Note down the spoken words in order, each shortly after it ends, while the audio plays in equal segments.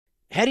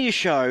How do you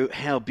show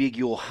how big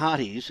your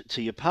heart is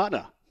to your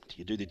partner? Do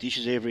you do the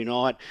dishes every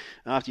night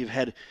after they've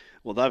had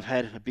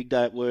a big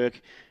day at work?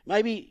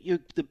 Maybe you're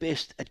the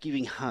best at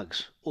giving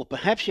hugs. Or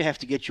perhaps you have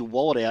to get your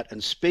wallet out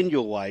and spend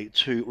your way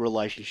to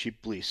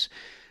relationship bliss.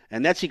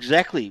 And that's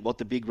exactly what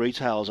the big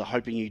retailers are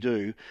hoping you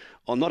do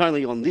on not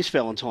only on this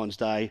Valentine's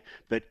Day,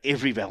 but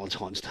every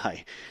Valentine's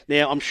Day.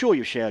 Now, I'm sure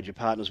you've showered your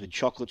partners with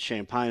chocolate,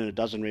 champagne, and a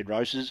dozen red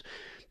roses,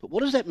 but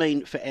what does that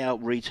mean for our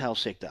retail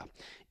sector?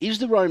 Is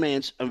the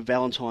romance of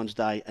Valentine's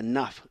Day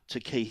enough to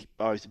keep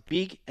both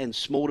big and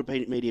small to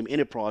medium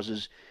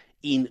enterprises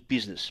in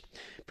business?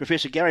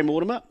 Professor Gary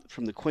Mortimer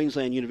from the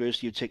Queensland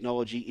University of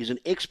Technology is an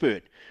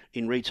expert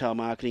in retail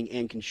marketing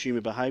and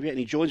consumer behaviour, and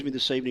he joins me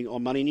this evening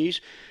on Money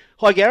News.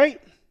 Hi, Gary.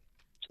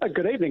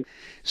 Good evening.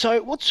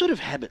 So, what sort of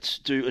habits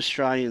do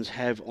Australians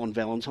have on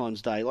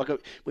Valentine's Day?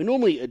 We're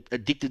normally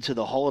addicted to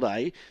the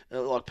holiday,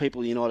 like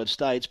people in the United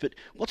States, but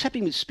what's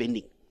happening with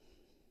spending?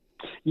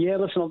 Yeah,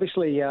 listen,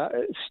 obviously,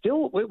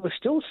 we're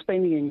still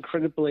spending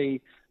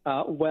incredibly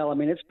well. I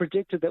mean, it's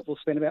predicted that we'll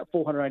spend about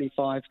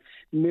 $485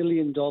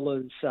 million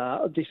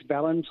this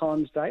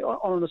Valentine's Day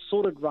on an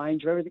assorted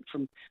range of everything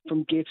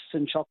from gifts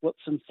and chocolates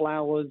and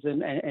flowers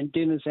and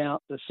dinners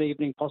out this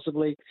evening,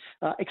 possibly.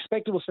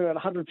 Expected we'll spend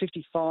about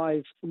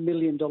 $155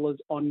 million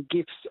on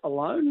gifts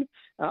alone.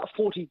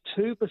 42%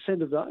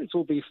 of those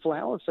will be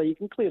flowers, so you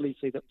can clearly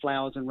see that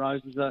flowers and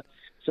roses are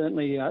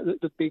certainly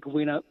the big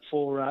winner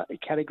for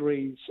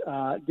categories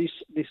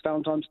this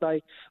Valentine's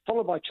Day,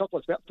 followed by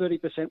chocolates. About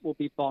 30% will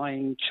be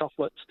buying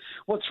chocolates.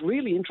 What's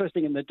really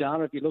interesting in the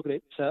data, if you look at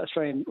it,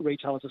 Australian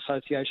Retailers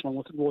Association along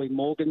with Roy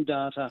Morgan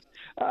data,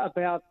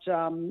 about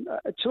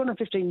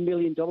 $215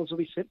 million will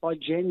be spent by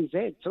Gen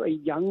Z, so a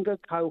younger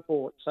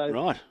cohort. So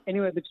Right.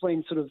 anywhere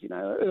between sort of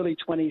early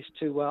 20s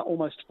to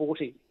almost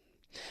 40.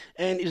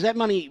 And is that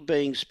money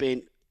being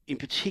spent in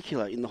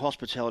particular in the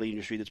hospitality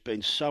industry that's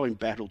been so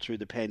embattled through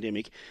the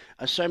pandemic?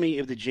 Are so many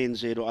of the Gen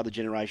Z or other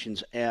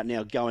generations out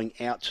now going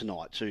out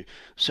tonight to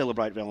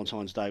celebrate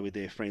Valentine's Day with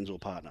their friends or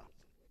partner?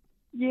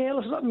 Yeah,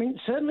 listen, I mean,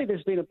 certainly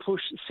there's been a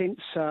push since,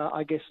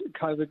 I guess,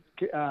 COVID,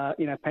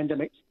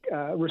 pandemic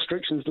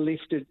restrictions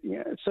lifted.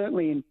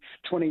 Certainly in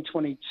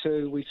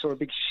 2022, we saw a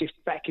big shift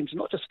back into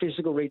not just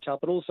physical retail,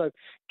 but also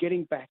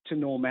getting back to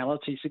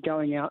normality. So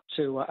going out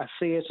to a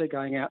theatre,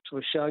 going out to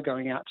a show,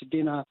 going out to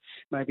dinner,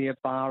 maybe a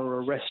bar or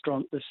a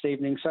restaurant this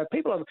evening. So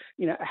people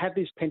have, have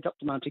this pent-up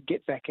demand to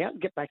get back out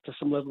and get back to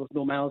some level of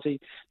normality.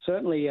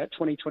 Certainly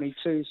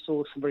 2022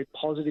 saw some very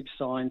positive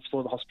signs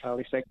for the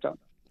hospitality sector.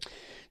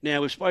 Now,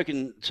 we've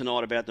spoken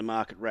tonight about the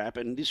market wrap,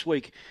 and this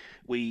week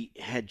we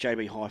had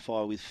JB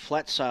Hi-Fi with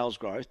flat sales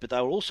growth, but they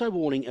were also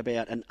warning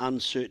about an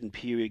uncertain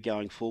period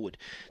going forward.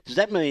 Does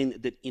that mean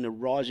that in a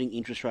rising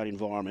interest rate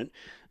environment,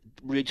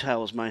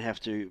 retailers may have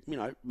to,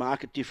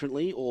 market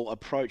differently or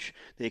approach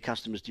their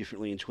customers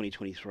differently in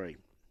 2023?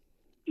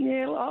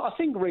 Yeah, well, I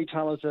think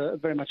retailers are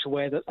very much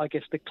aware that, I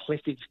guess, the cliff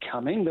is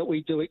coming, that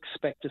we do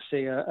expect to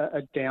see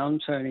a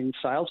downturn in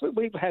sales.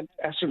 We've had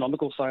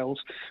astronomical sales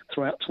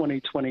throughout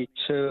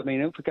 2022. I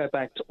mean, if we go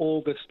back to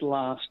August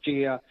last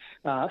year,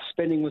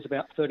 spending was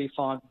about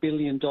 $35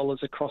 billion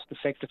across the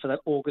sector for that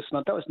August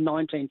month. That was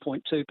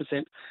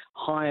 19.2%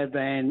 higher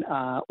than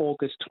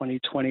August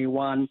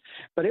 2021.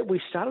 But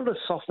we started to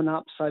soften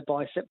up. So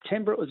by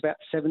September, it was about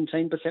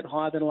 17%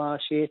 higher than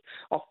last year.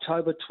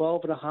 October,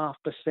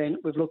 12.5%.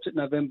 We've looked at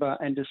November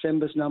and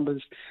December's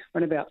numbers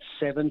are about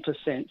 7%.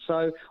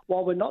 So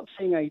while we're not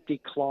seeing a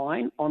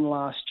decline on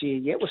last year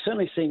yet, we're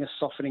certainly seeing a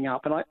softening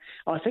up. And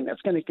I think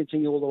that's going to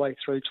continue all the way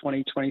through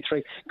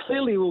 2023.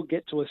 Clearly, we'll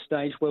get to a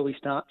stage where we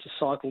start to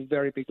cycle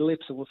very big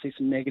lips and we'll see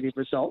some negative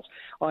results,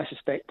 I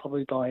suspect,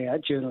 probably by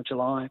June or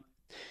July.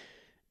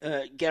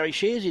 Gary,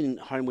 shares in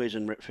homewares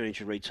and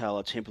furniture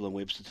retailer Temple and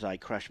Webster today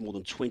crashed more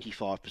than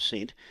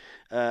 25%.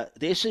 Their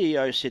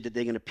CEO said that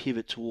they're going to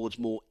pivot towards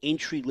more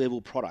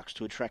entry-level products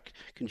to attract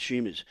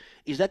consumers.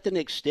 Is that the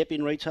next step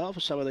in retail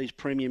for some of these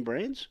premium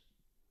brands?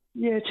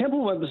 Yeah,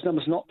 Temple Webber's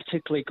numbers not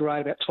particularly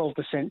great, about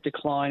 12%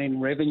 decline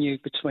in revenue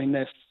between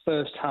their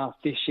first half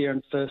this year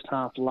and first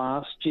half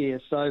last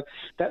year. So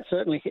that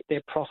certainly hit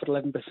their profit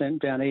 11%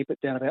 down, EBIT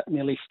down about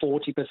nearly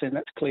 40%.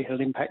 That's clearly had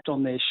an impact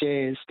on their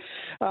shares.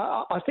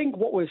 I think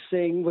what we're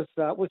seeing with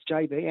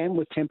JB and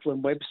with Temple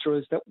and Webster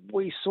is that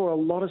we saw a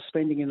lot of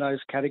spending in those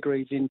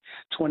categories in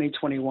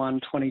 2021,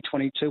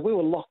 2022. We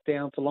were locked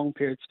down for long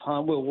periods of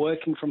time. We were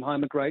working from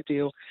home a great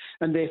deal,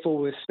 and therefore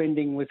we were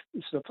spending with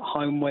sort of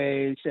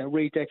homewares,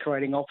 redecorating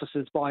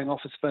offices, buying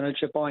office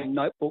furniture, buying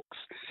notebooks,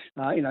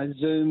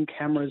 Zoom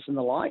cameras and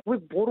the like.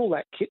 We've bought all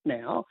that kit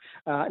now.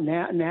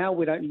 Now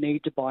we don't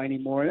need to buy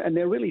anymore, and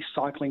they're really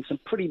cycling some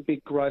pretty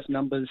big growth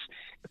numbers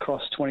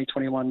across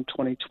 2021,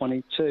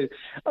 2022.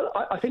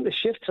 I think the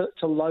shift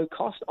to low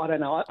cost, I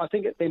don't know. I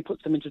think it then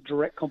puts them into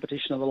direct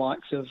competition of the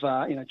likes of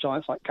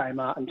giants like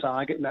Kmart and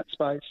Target in that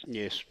space.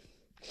 Yes.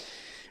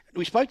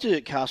 We spoke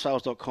to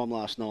carsales.com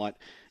last night,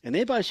 and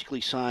they're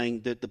basically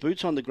saying that the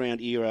boots on the ground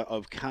era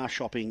of car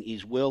shopping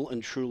is well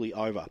and truly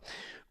over.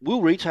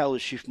 Will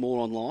retailers shift more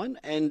online?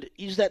 And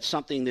is that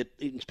something that,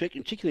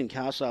 particularly in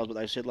car sales, what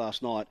they said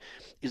last night,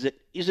 is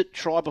it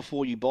try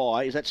before you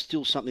buy? Is that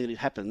still something that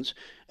happens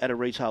at a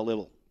retail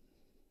level?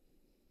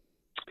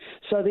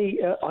 So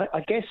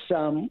I guess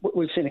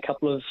we've seen a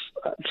couple of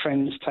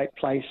trends take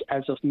place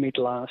as of mid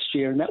last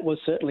year, and that was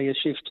certainly a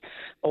shift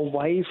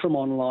away from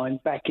online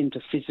back into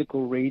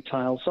physical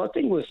retail. So I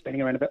think we're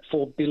spending around about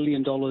 $4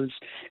 billion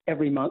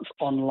every month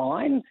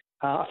online.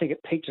 I think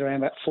it peaked around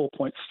about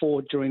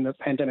 4.4 during the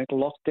pandemic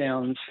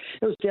lockdowns.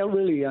 It was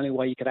really the only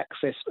way you could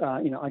access,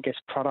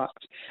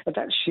 product. And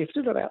that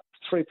shifted about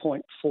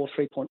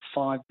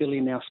 3.5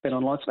 billion now spent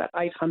online. It's about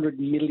 $800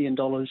 million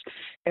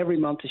every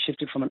month is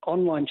shifted from an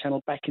online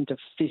channel back into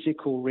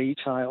physical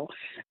retail.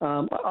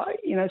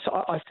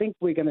 I think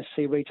we're going to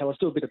see retailers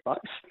do a bit of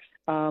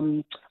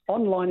both.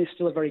 Online is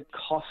still a very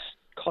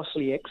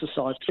costly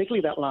exercise,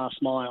 particularly that last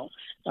mile.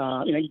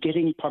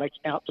 Getting product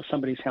out to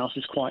somebody's house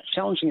is quite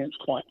challenging and it's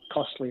quite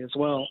costly as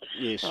well.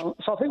 Yes. So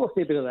I think we'll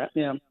see a bit of that,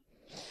 yeah.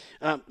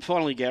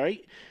 Finally,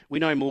 Gary, we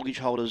know mortgage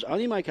holders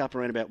only make up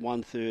around about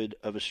 1/3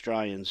 of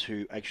Australians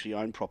who actually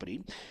own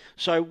property.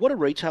 So what are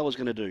retailers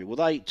going to do? Will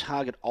they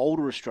target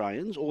older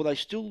Australians, or will they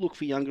still look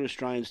for younger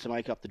Australians to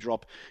make up the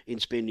drop in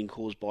spending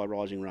caused by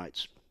rising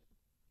rates?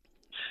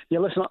 Yeah,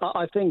 listen,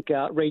 I think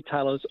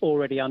retailers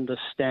already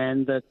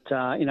understand that,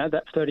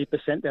 that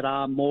 30% that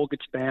are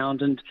mortgage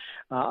bound and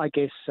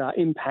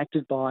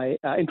impacted by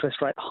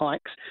interest rate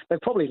hikes,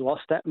 they've probably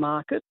lost that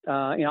market.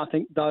 I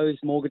think those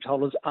mortgage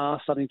holders are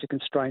starting to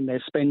constrain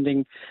their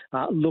spending,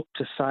 look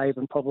to save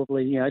and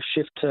probably,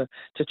 shift to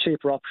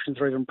cheaper options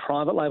or even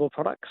private label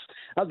products.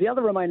 The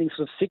other remaining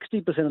sort of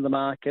 60% of the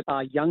market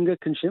are younger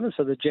consumers,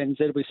 so the Gen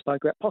Z we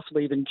spoke about,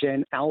 possibly even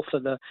Gen Alpha,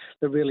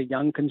 the really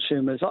young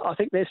consumers. I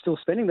think they're still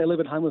spending. They live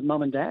at home with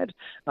mum and dad.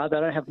 They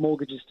don't have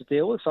mortgages to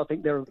deal with, so I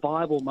think they're a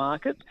viable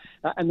market.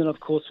 And then, of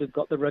course, we've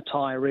got the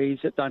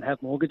retirees that don't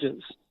have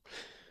mortgages.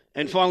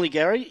 And finally,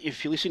 Gary,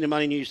 if you're listening to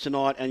Money News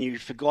tonight and you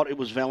forgot it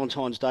was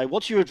Valentine's Day,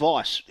 what's your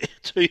advice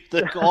to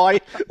the guy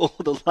or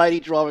the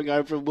lady driving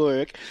home from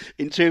work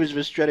in terms of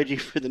a strategy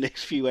for the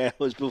next few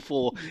hours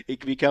before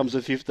it becomes the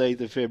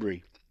 15th of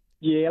February?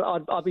 Yeah,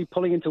 I'd be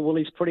pulling into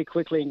Woolies pretty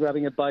quickly and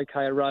grabbing a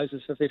bouquet of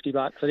roses for $50.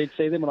 I did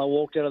see them when I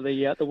walked out of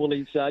the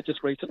Woolies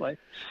just recently.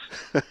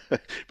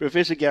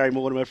 Professor Gary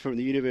Mortimer from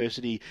the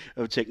University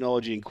of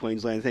Technology in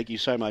Queensland, thank you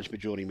so much for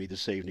joining me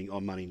this evening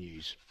on Money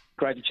News.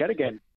 Great to chat again.